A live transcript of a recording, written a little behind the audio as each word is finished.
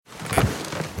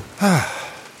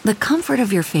The comfort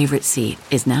of your favorite seat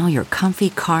is now your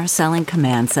comfy car selling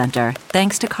command center,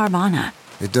 thanks to Carvana.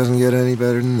 It doesn't get any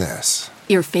better than this.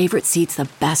 Your favorite seat's the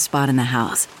best spot in the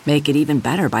house. Make it even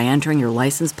better by entering your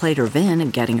license plate or VIN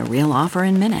and getting a real offer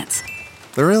in minutes.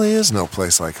 There really is no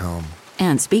place like home.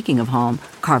 And speaking of home,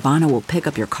 Carvana will pick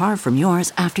up your car from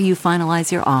yours after you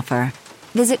finalize your offer.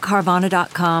 Visit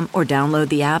Carvana.com or download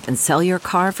the app and sell your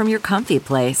car from your comfy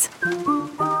place.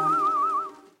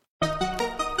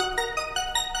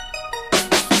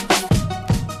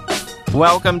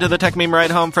 Welcome to the Tech Meme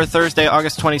Ride Home for Thursday,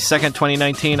 August 22nd,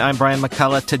 2019. I'm Brian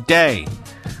McCullough. Today,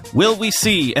 will we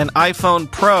see an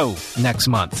iPhone Pro next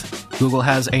month? Google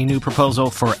has a new proposal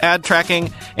for ad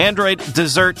tracking. Android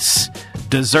deserts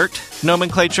dessert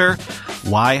nomenclature.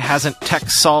 Why hasn't tech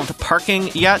solved parking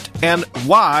yet? And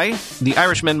why The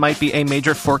Irishman might be a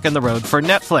major fork in the road for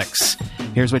Netflix.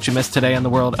 Here's what you missed today in the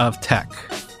world of tech.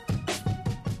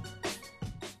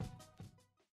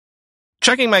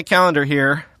 Checking my calendar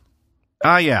here.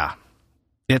 Yeah,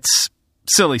 it's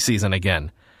silly season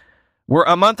again. We're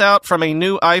a month out from a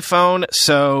new iPhone,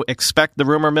 so expect the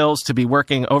rumor mills to be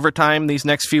working overtime these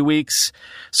next few weeks.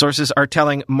 Sources are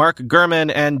telling Mark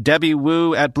Gurman and Debbie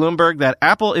Wu at Bloomberg that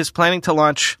Apple is planning to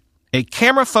launch a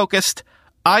camera-focused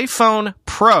iPhone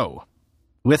Pro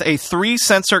with a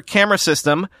 3-sensor camera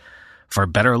system for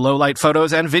better low-light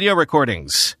photos and video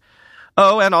recordings.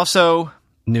 Oh, and also,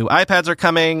 new iPads are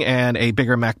coming, and a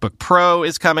bigger MacBook Pro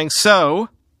is coming. So,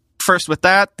 first with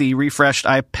that, the refreshed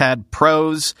iPad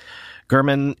Pros,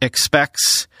 Gurman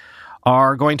expects,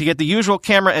 are going to get the usual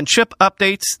camera and chip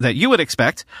updates that you would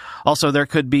expect. Also, there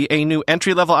could be a new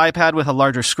entry-level iPad with a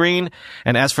larger screen.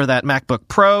 And as for that MacBook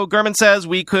Pro, Gurman says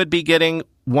we could be getting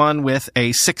one with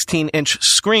a 16-inch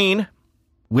screen,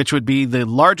 which would be the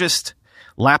largest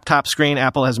laptop screen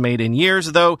Apple has made in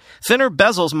years, though thinner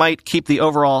bezels might keep the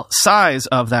overall size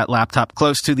of that laptop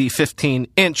close to the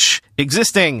 15-inch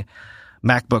existing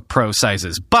MacBook Pro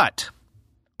sizes. But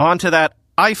on to that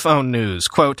iPhone news.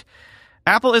 Quote,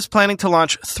 Apple is planning to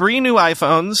launch 3 new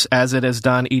iPhones, as it has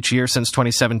done each year since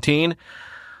 2017.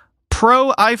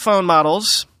 Pro iPhone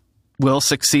models will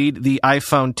succeed the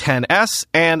iPhone XS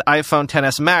and iPhone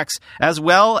XS Max, as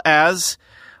well as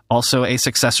also a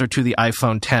successor to the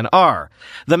iPhone XR.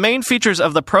 The main features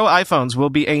of the Pro iPhones will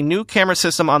be a new camera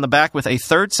system on the back with a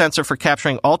third sensor for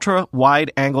capturing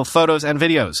ultra-wide-angle photos and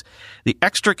videos. The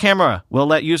extra camera will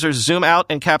let users zoom out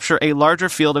and capture a larger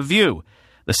field of view.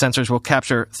 The sensors will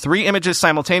capture 3 images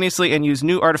simultaneously and use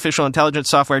new artificial intelligence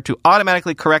software to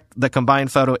automatically correct the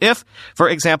combined photo if, for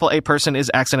example, a person is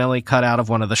accidentally cut out of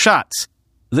one of the shots.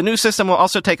 The new system will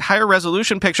also take higher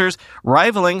resolution pictures,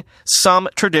 rivaling some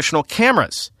traditional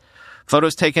cameras.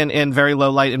 Photos taken in very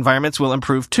low light environments will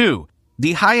improve too.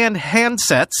 The high-end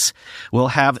handsets will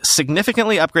have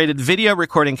significantly upgraded video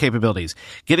recording capabilities,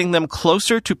 getting them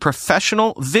closer to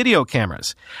professional video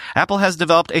cameras. Apple has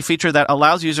developed a feature that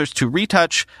allows users to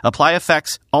retouch, apply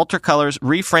effects, alter colors,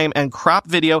 reframe, and crop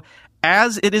video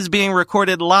as it is being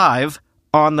recorded live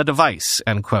on the device,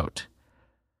 end quote.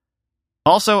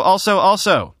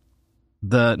 Also,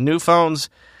 the new phones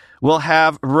will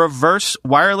have reverse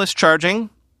wireless charging,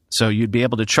 so you'd be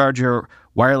able to charge your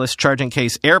wireless charging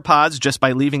case AirPods just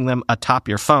by leaving them atop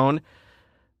your phone.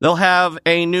 They'll have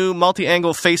a new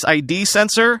multi-angle Face ID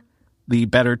sensor, the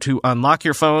better to unlock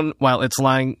your phone while it's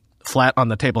lying flat on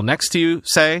the table next to you,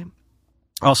 say.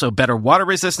 Also, better water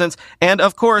resistance, and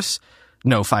of course,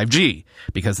 no 5G,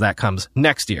 because that comes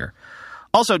next year.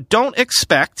 Also, don't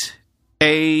expect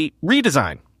a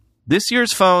redesign. This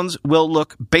year's phones will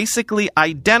look basically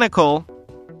identical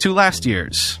to last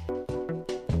year's.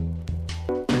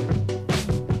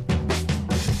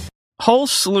 Whole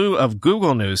slew of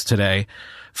Google news today.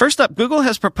 First up, Google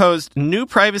has proposed new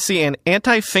privacy and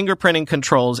anti-fingerprinting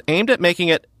controls aimed at making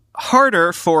it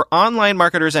harder for online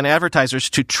marketers and advertisers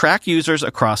to track users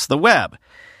across the web.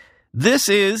 This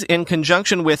is in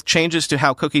conjunction with changes to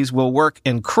how cookies will work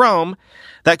in Chrome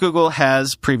that Google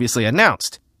has previously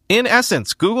announced. In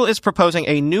essence, Google is proposing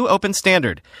a new open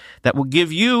standard that will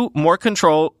give you more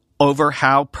control over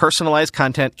how personalized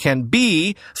content can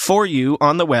be for you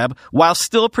on the web while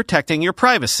still protecting your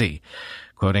privacy.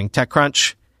 Quoting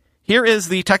TechCrunch, here is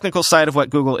the technical side of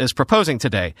what Google is proposing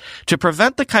today. To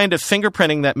prevent the kind of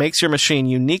fingerprinting that makes your machine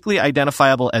uniquely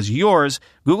identifiable as yours,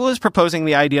 Google is proposing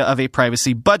the idea of a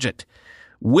privacy budget.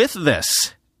 With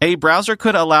this, a browser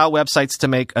could allow websites to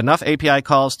make enough API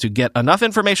calls to get enough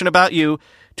information about you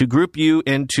to group you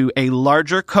into a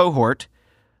larger cohort,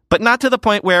 but not to the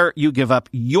point where you give up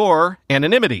your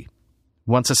anonymity.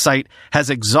 Once a site has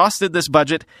exhausted this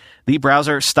budget, the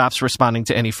browser stops responding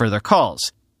to any further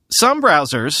calls. Some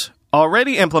browsers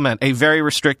already implement a very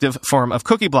restrictive form of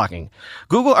cookie blocking.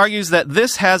 Google argues that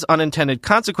this has unintended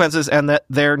consequences and that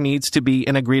there needs to be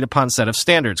an agreed-upon set of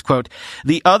standards. Quote,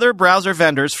 the other browser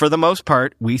vendors, for the most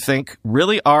part, we think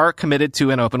really are committed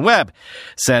to an open web,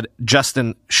 said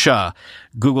Justin Shah,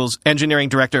 Google's engineering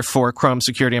director for Chrome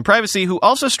security and privacy, who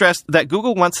also stressed that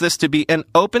Google wants this to be an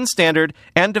open standard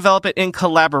and develop it in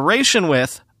collaboration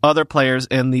with other players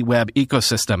in the web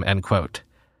ecosystem, end quote.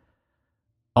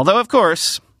 Although, of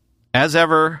course, as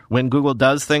ever, when Google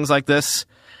does things like this,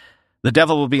 the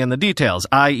devil will be in the details,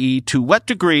 i.e., to what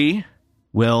degree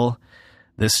will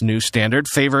this new standard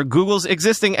favor Google's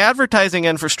existing advertising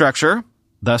infrastructure,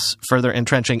 thus further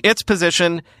entrenching its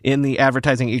position in the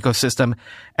advertising ecosystem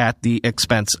at the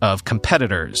expense of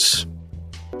competitors.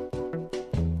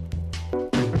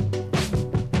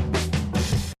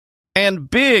 And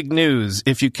big news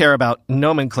if you care about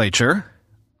nomenclature.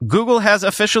 Google has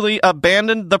officially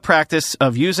abandoned the practice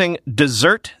of using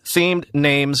dessert-themed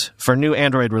names for new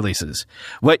Android releases.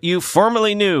 What you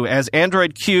formerly knew as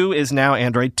Android Q is now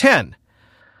Android 10.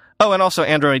 Oh, and also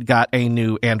Android got a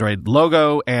new Android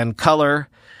logo and color.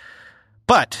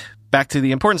 But back to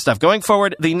the important stuff. Going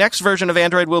forward, the next version of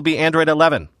Android will be Android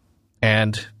 11.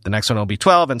 And the next one will be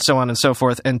 12, and so on and so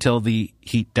forth until the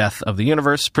heat death of the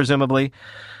universe, presumably.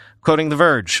 Quoting The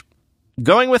Verge,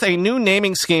 going with a new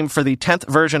naming scheme for the 10th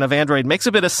version of Android makes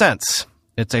a bit of sense.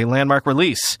 It's a landmark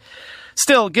release.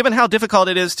 Still, given how difficult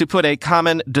it is to put a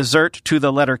common dessert to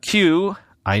the letter Q,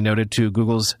 I noted to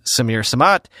Google's Samir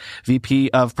Samat, VP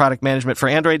of Product Management for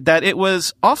Android, that it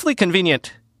was awfully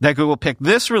convenient that Google picked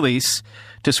this release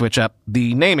to switch up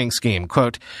the naming scheme.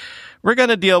 Quote, we're going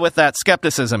to deal with that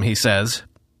skepticism, he says.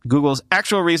 Google's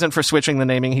actual reason for switching the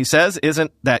naming, he says,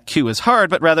 isn't that Q is hard,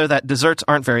 but rather that desserts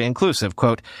aren't very inclusive.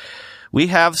 Quote, we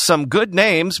have some good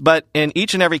names, but in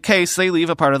each and every case, they leave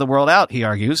a part of the world out, he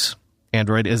argues.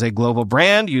 Android is a global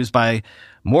brand used by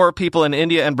more people in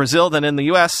India and Brazil than in the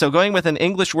US, so going with an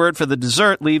English word for the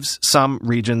dessert leaves some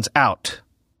regions out.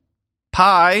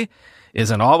 Pie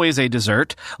isn't always a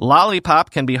dessert. Lollipop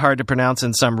can be hard to pronounce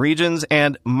in some regions,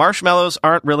 and marshmallows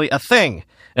aren't really a thing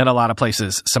in a lot of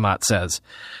places, Samat says.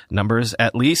 Numbers,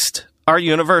 at least, are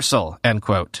universal, end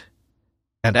quote.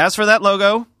 And as for that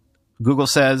logo, Google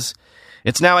says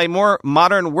it's now a more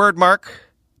modern word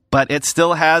mark, but it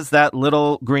still has that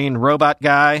little green robot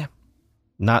guy.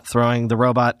 Not throwing the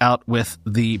robot out with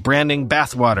the branding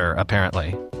bathwater,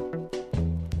 apparently.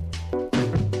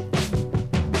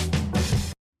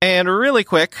 And really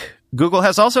quick, Google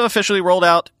has also officially rolled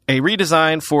out a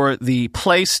redesign for the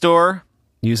Play Store,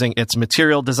 using its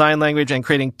material design language and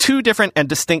creating two different and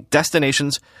distinct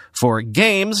destinations for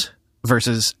games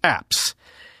versus apps.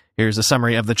 Here's a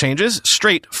summary of the changes,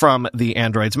 straight from the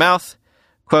Android's mouth.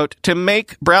 Quote, to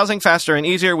make browsing faster and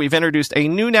easier, we've introduced a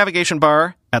new navigation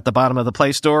bar at the bottom of the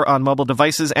Play Store on mobile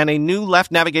devices and a new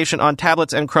left navigation on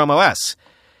tablets and Chrome OS.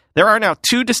 There are now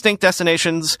two distinct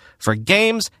destinations for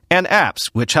games and apps,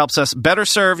 which helps us better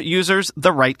serve users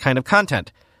the right kind of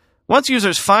content. Once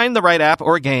users find the right app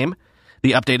or game,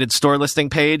 the updated store listing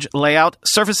page layout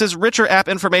surfaces richer app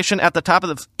information at the top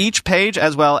of each page,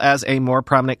 as well as a more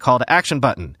prominent call to action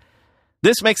button.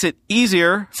 This makes it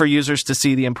easier for users to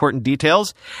see the important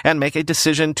details and make a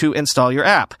decision to install your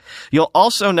app. You'll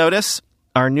also notice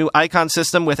our new icon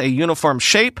system with a uniform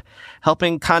shape,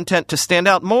 helping content to stand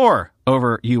out more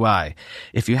over UI.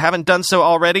 If you haven't done so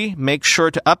already, make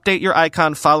sure to update your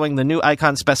icon following the new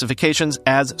icon specifications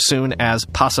as soon as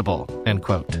possible, end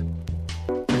quote.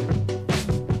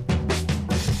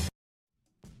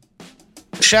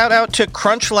 Shout out to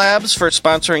Crunch Labs for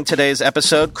sponsoring today's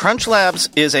episode. Crunch Labs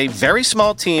is a very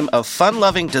small team of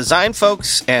fun-loving design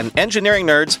folks and engineering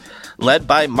nerds led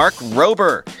by Mark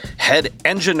Rober, head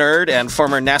engine nerd and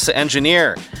former NASA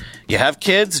engineer. You have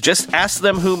kids? Just ask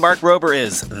them who Mark Rober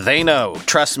is. They know.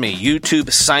 Trust me,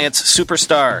 YouTube science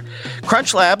superstar.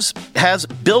 Crunch Labs has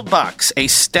BuildBox, a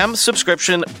STEM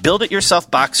subscription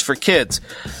build-it-yourself box for kids.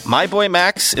 My boy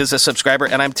Max is a subscriber,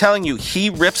 and I'm telling you, he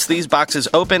rips these boxes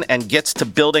open and gets to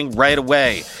building right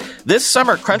away. This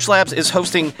summer, Crunch Labs is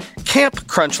hosting Camp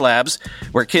Crunch Labs,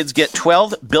 where kids get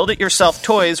 12 build-it-yourself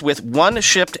toys with one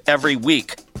shipped every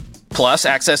week. Plus,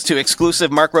 access to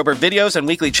exclusive Mark Rober videos and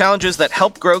weekly challenges that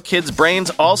help grow kids' brains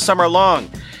all summer long.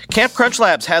 Camp Crunch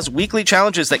Labs has weekly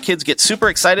challenges that kids get super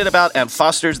excited about and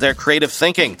fosters their creative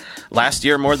thinking. Last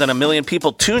year, more than 1 million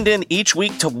people tuned in each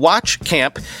week to watch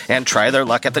camp and try their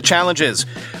luck at the challenges.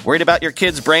 Worried about your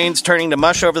kids' brains turning to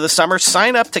mush over the summer?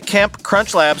 Sign up to Camp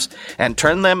Crunch Labs and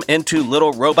turn them into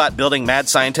little robot-building mad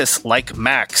scientists like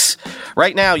Max.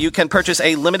 Right now, you can purchase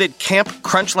a limited Camp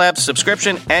Crunch Labs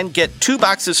subscription and get 2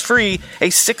 boxes free,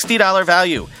 a $60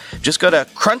 value. Just go to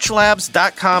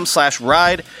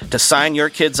crunchlabs.com/ride to sign your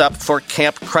kids up for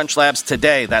Camp Crunch Labs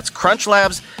today. That's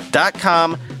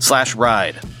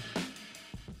crunchlabs.com/ride.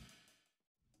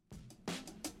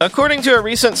 According to a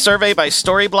recent survey by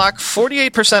Storyblock,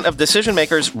 48% of decision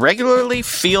makers regularly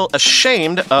feel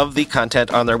ashamed of the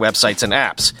content on their websites and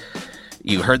apps.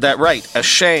 You heard that right,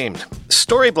 ashamed.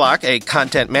 Storyblock, a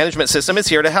content management system, is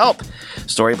here to help.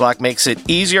 Storyblock makes it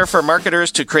easier for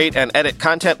marketers to create and edit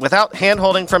content without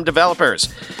hand-holding from developers,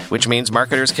 which means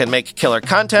marketers can make killer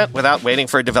content without waiting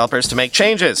for developers to make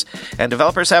changes. And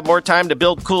developers have more time to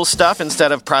build cool stuff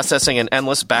instead of processing an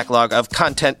endless backlog of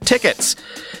content tickets.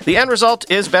 The end result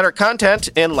is better content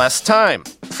in less time.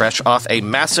 Fresh off a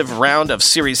massive round of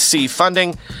Series C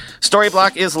funding,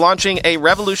 Storyblock is launching a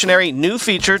revolutionary new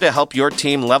feature to help your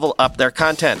team level up their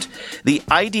content. The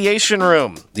Ideation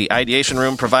Room. The Ideation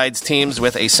Room provides teams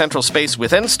with a central space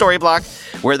within Storyblock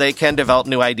where they can develop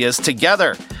new ideas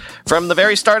together. From the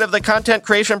very start of the content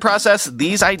creation process,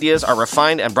 these ideas are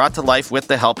refined and brought to life with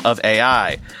the help of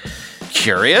AI.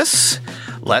 Curious?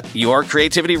 Let your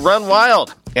creativity run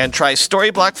wild and try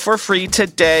Storyblock for free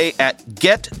today at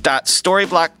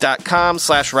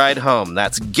get.storyblock.com/ridehome.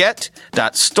 That's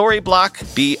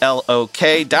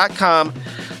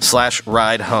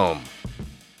get.storyblock.com/ridehome.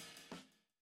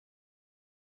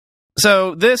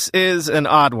 So this is an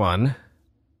odd one.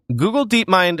 Google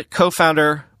DeepMind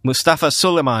co-founder Mustafa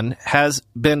Suleyman has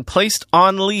been placed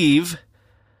on leave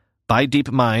by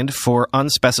DeepMind for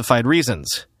unspecified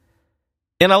reasons.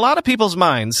 In a lot of people's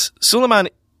minds, Suleyman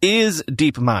is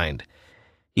DeepMind.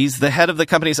 He's the head of the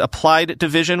company's Applied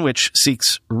division, which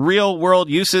seeks real-world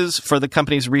uses for the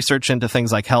company's research into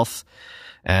things like health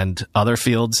and other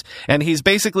fields. And he's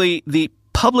basically the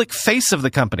public face of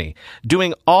the company,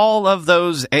 doing all of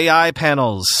those AI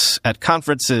panels at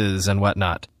conferences and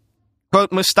whatnot.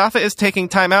 Quote, Mustafa is taking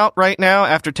time out right now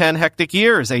after 10 hectic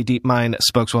years, a DeepMind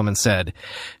spokeswoman said.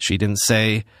 She didn't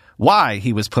say why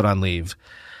he was put on leave.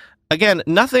 Again,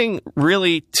 nothing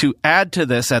really to add to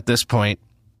this at this point,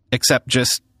 except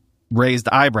just raised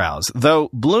eyebrows. Though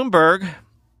Bloomberg,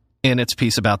 in its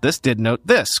piece about this, did note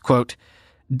this, quote,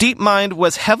 DeepMind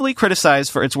was heavily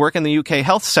criticized for its work in the UK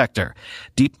health sector.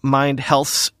 DeepMind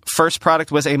Health's first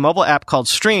product was a mobile app called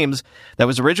Streams that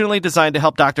was originally designed to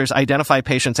help doctors identify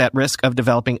patients at risk of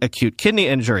developing acute kidney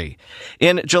injury.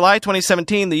 In July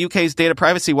 2017, the UK's data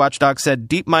privacy watchdog said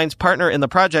DeepMind's partner in the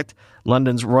project,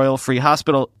 London's Royal Free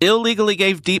Hospital, illegally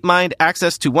gave DeepMind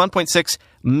access to 1.6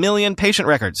 million patient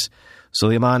records.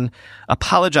 Suleyman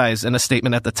apologized in a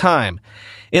statement at the time.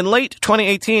 In late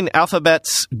 2018,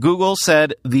 Alphabet's Google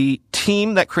said the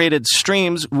team that created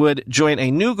Streams would join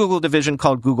a new Google division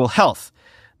called Google Health.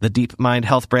 The DeepMind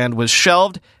Health brand was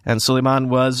shelved, and Suleyman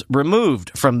was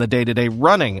removed from the day-to-day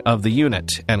running of the unit,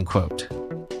 end quote.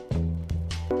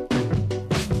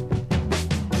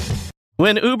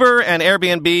 When Uber and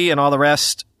Airbnb and all the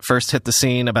rest first hit the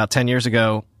scene about 10 years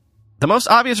ago, the most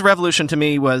obvious revolution to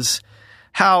me was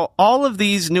how all of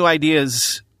these new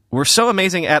ideas were so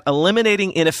amazing at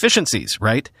eliminating inefficiencies,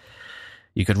 right?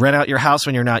 You could rent out your house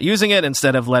when you're not using it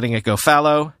instead of letting it go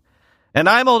fallow. And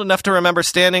I'm old enough to remember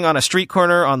standing on a street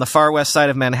corner on the far west side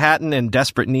of Manhattan in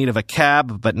desperate need of a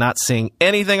cab, but not seeing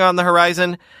anything on the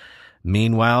horizon.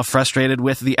 Meanwhile, frustrated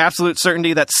with the absolute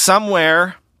certainty that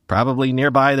somewhere, probably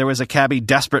nearby, there was a cabbie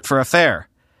desperate for a fare.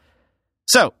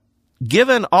 So,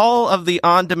 given all of the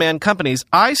on-demand companies,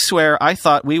 I swear I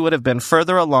thought we would have been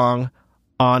further along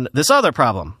on this other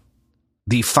problem,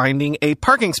 the finding a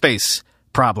parking space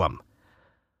problem.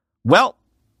 Well,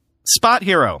 Spot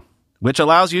Hero, which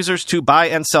allows users to buy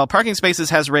and sell parking spaces,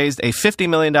 has raised a $50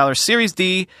 million Series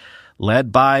D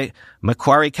led by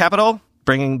Macquarie Capital,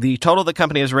 bringing the total the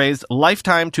company has raised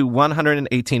lifetime to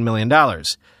 $118 million,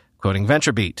 quoting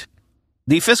VentureBeat.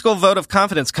 The fiscal vote of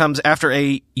confidence comes after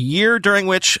a year during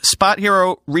which Spot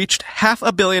Hero reached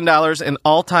 $500 million in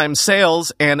all-time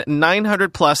sales and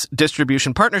 900-plus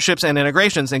distribution partnerships and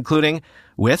integrations, including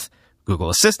with Google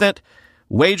Assistant,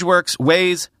 WageWorks,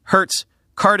 Waze, Hertz,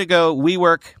 Car2Go,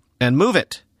 WeWork, and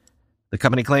MoveIt. The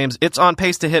company claims it's on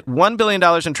pace to hit $1 billion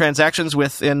in transactions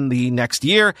within the next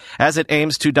year as it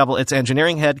aims to double its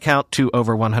engineering headcount to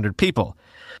over 100 people.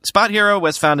 Spot Hero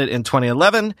was founded in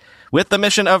 2011 with the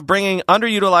mission of bringing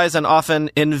underutilized and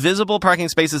often invisible parking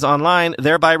spaces online,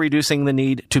 thereby reducing the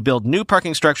need to build new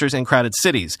parking structures in crowded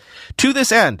cities. To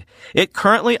this end, it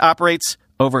currently operates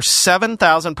over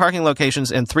 7,000 parking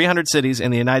locations in 300 cities in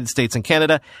the United States and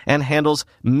Canada and handles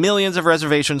millions of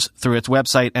reservations through its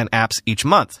website and apps each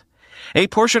month. A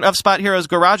portion of Spot Hero's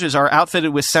garages are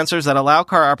outfitted with sensors that allow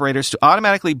car operators to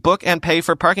automatically book and pay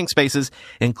for parking spaces,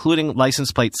 including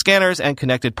license plate scanners and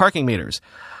connected parking meters.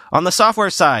 On the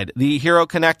software side, the Hero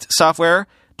Connect software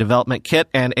development kit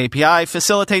and API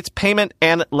facilitates payment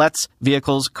and lets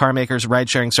vehicles, car makers,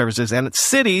 ride-sharing services, and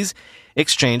cities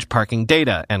exchange parking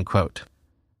data, end quote.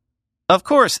 Of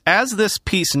course, as this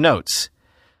piece notes,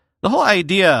 the whole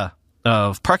idea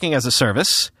of parking as a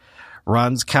service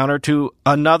runs counter to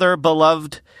another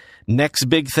beloved next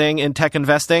big thing in tech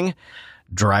investing,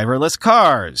 driverless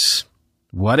cars.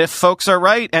 What if folks are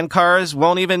right and cars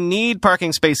won't even need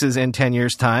parking spaces in 10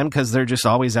 years' time because they're just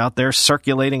always out there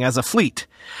circulating as a fleet?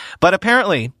 But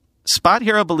apparently, Spot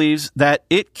Hero believes that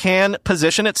it can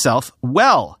position itself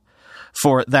well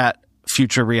for that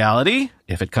future reality.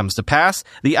 If it comes to pass,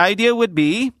 the idea would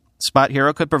be Spot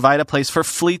Hero could provide a place for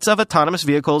fleets of autonomous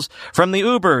vehicles from the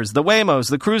Ubers, the Waymos,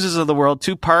 the Cruises of the world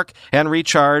to park and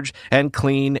recharge and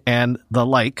clean and the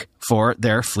like for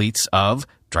their fleets of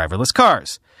driverless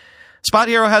cars. Spot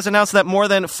Hero has announced that more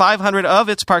than 500 of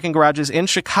its parking garages in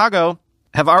Chicago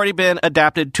have already been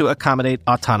adapted to accommodate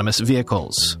autonomous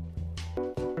vehicles.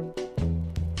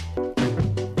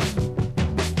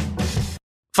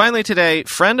 Finally today,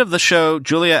 friend of the show,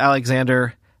 Julia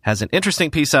Alexander, has an interesting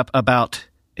piece up about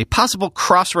a possible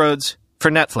crossroads for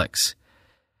Netflix.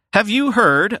 Have you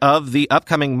heard of the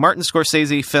upcoming Martin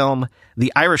Scorsese film,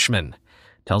 The Irishman?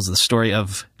 It tells the story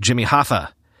of Jimmy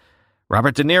Hoffa.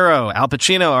 Robert De Niro, Al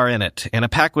Pacino are in it. Anna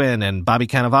Paquin and Bobby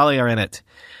Cannavale are in it.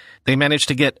 They managed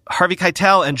to get Harvey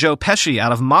Keitel and Joe Pesci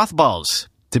out of Mothballs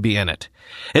to be in it.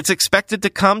 It's expected to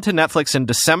come to Netflix in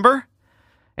December,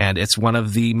 and it's one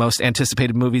of the most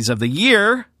anticipated movies of the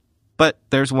year, but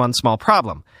there's one small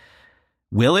problem.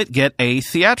 Will it get a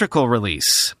theatrical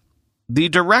release? The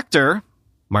director,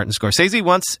 Martin Scorsese,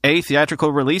 wants a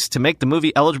theatrical release to make the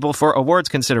movie eligible for awards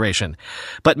consideration.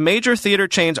 But major theater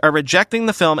chains are rejecting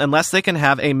the film unless they can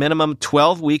have a minimum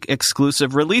 12-week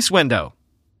exclusive release window.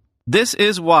 This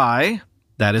is why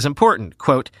that is important.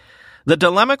 Quote, "The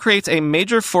dilemma creates a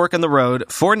major fork in the road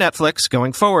for Netflix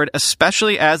going forward,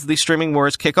 especially as the streaming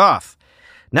wars kick off.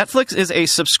 Netflix is a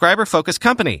subscriber-focused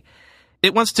company.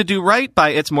 It wants to do right by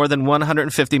its more than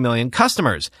 150 million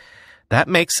customers. That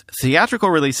makes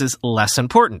theatrical releases less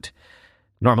important.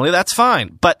 Normally that's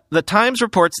fine, but The Times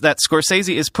reports that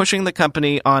Scorsese is pushing the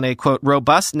company on a, quote,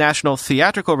 robust national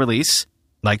theatrical release.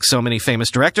 Like so many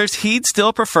famous directors, he'd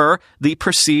still prefer the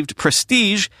perceived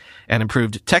prestige and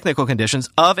improved technical conditions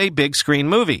of a big screen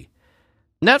movie.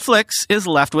 Netflix is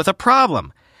left with a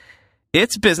problem.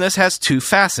 Its business has two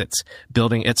facets,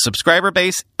 building its subscriber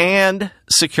base and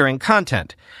securing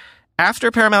content.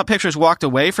 After Paramount Pictures walked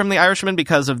away from The Irishman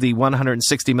because of the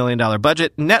 $160 million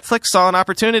budget, Netflix saw an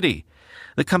opportunity.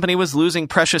 The company was losing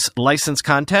precious licensed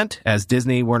content as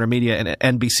Disney, Warner Media,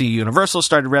 and NBC Universal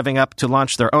started revving up to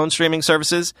launch their own streaming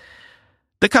services.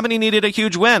 The company needed a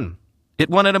huge win. It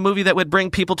wanted a movie that would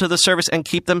bring people to the service and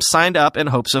keep them signed up in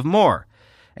hopes of more.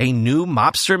 A new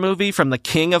mobster movie from the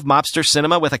king of mobster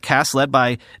cinema with a cast led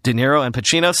by De Niro and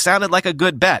Pacino sounded like a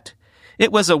good bet.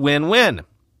 It was a win-win.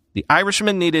 The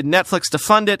Irishman needed Netflix to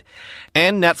fund it,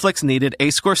 and Netflix needed a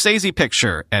Scorsese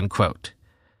picture, end quote.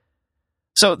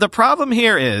 So the problem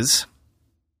here is,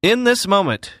 in this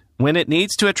moment, when it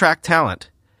needs to attract talent,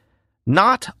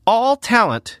 not all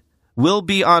talent will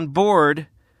be on board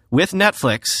with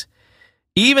Netflix,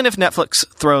 even if Netflix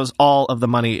throws all of the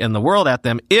money in the world at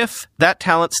them, if that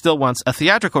talent still wants a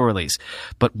theatrical release.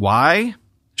 But why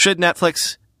should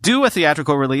Netflix do a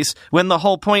theatrical release when the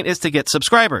whole point is to get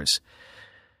subscribers?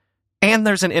 And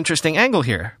there's an interesting angle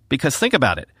here, because think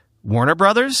about it. Warner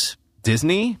Brothers,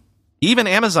 Disney, even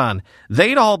Amazon,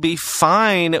 they'd all be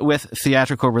fine with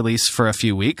theatrical release for a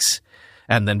few weeks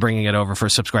and then bringing it over for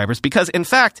subscribers, because in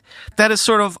fact, that has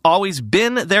sort of always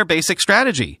been their basic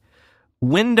strategy.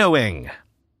 Windowing.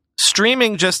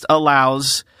 Streaming just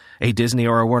allows a Disney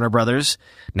or a Warner Brothers,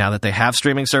 now that they have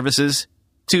streaming services,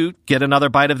 to get another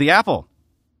bite of the apple.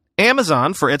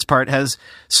 Amazon, for its part, has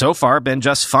so far been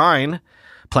just fine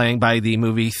playing by the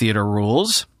movie theater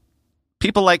rules.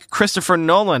 People like Christopher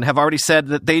Nolan have already said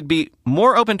that they'd be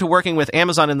more open to working with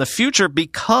Amazon in the future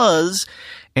because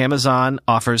Amazon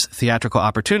offers theatrical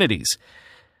opportunities.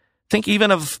 Think even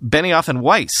of Benioff and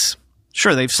Weiss.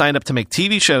 Sure, they've signed up to make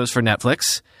TV shows for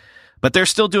Netflix, but they're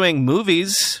still doing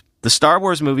movies the Star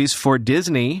Wars movies for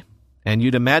Disney, and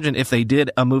you'd imagine if they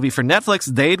did a movie for Netflix,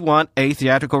 they'd want a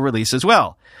theatrical release as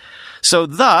well. So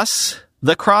thus,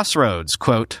 The Crossroads,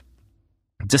 quote,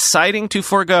 deciding to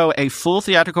forego a full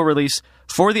theatrical release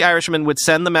for The Irishman would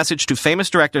send the message to famous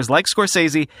directors like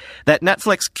Scorsese that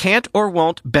Netflix can't or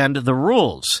won't bend the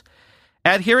rules.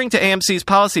 Adhering to AMC's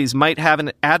policies might have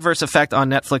an adverse effect on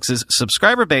Netflix's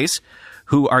subscriber base,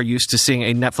 who are used to seeing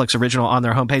a Netflix original on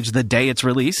their homepage the day it's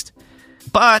released.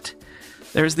 But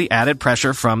there's the added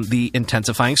pressure from the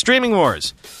intensifying streaming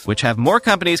wars, which have more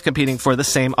companies competing for the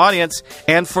same audience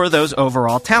and for those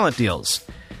overall talent deals.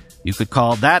 You could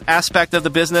call that aspect of the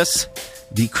business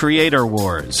the creator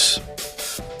wars.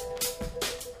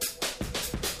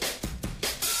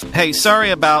 Hey,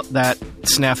 sorry about that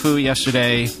snafu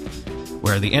yesterday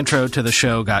where the intro to the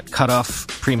show got cut off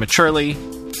prematurely.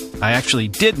 I actually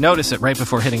did notice it right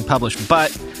before hitting publish,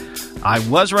 but I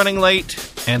was running late,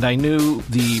 and I knew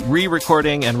the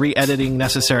re-recording and re-editing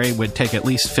necessary would take at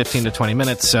least 15 to 20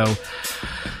 minutes, so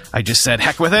I just said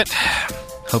heck with it.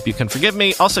 Hope you can forgive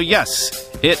me. Also, yes,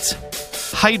 it's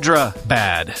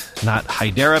Hyderabad, not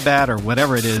Hyderabad or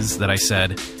whatever it is that I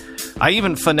said. I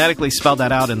even phonetically spelled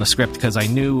that out in the script because I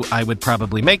knew I would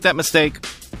probably make that mistake,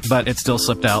 but it still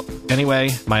slipped out. Anyway,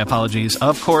 my apologies,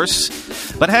 of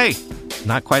course. But hey,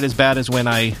 not quite as bad as when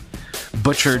I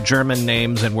butcher German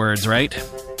names and words, right?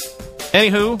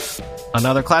 Anywho,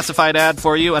 another classified ad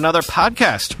for you, another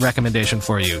podcast recommendation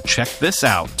for you. Check this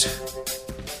out.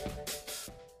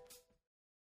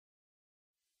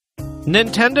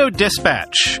 Nintendo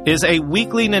Dispatch is a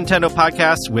weekly Nintendo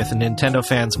podcast with Nintendo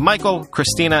fans Michael,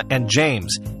 Christina, and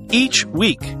James. Each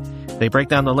week, they break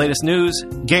down the latest news,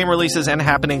 game releases, and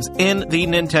happenings in the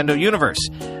Nintendo universe.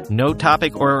 No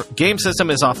topic or game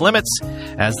system is off limits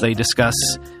as they discuss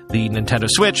the Nintendo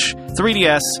Switch,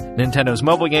 3DS, Nintendo's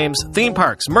mobile games, theme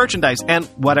parks, merchandise, and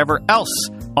whatever else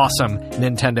awesome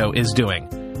Nintendo is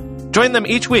doing. Join them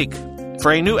each week.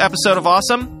 For a new episode of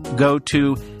Awesome, go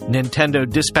to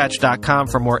NintendoDispatch.com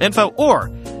for more info,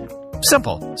 or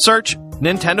simple, search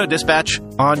Nintendo Dispatch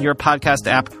on your podcast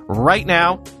app right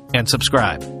now and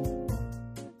subscribe.